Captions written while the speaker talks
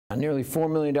Nearly $4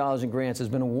 million in grants has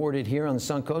been awarded here on the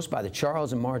Suncoast by the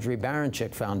Charles and Margery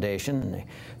Barancik Foundation. And the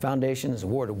foundation has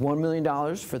awarded $1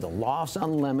 million for the Lofts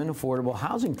on Lemon affordable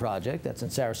housing project that's in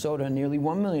Sarasota, and nearly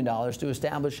 $1 million to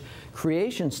establish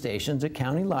creation stations at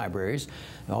county libraries.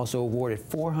 They also awarded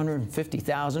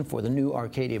 $450,000 for the new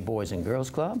Arcadia Boys and Girls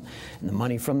Club. And the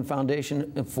money from the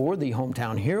foundation for the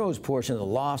Hometown Heroes portion of the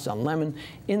Lofts on Lemon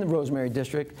in the Rosemary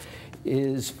District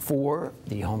is for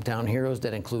the Hometown Heroes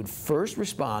that include first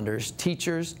responders,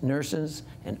 teachers, nurses,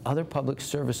 and other public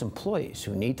service employees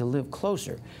who need to live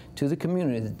closer to the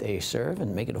community that they serve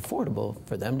and make it affordable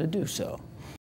for them to do so.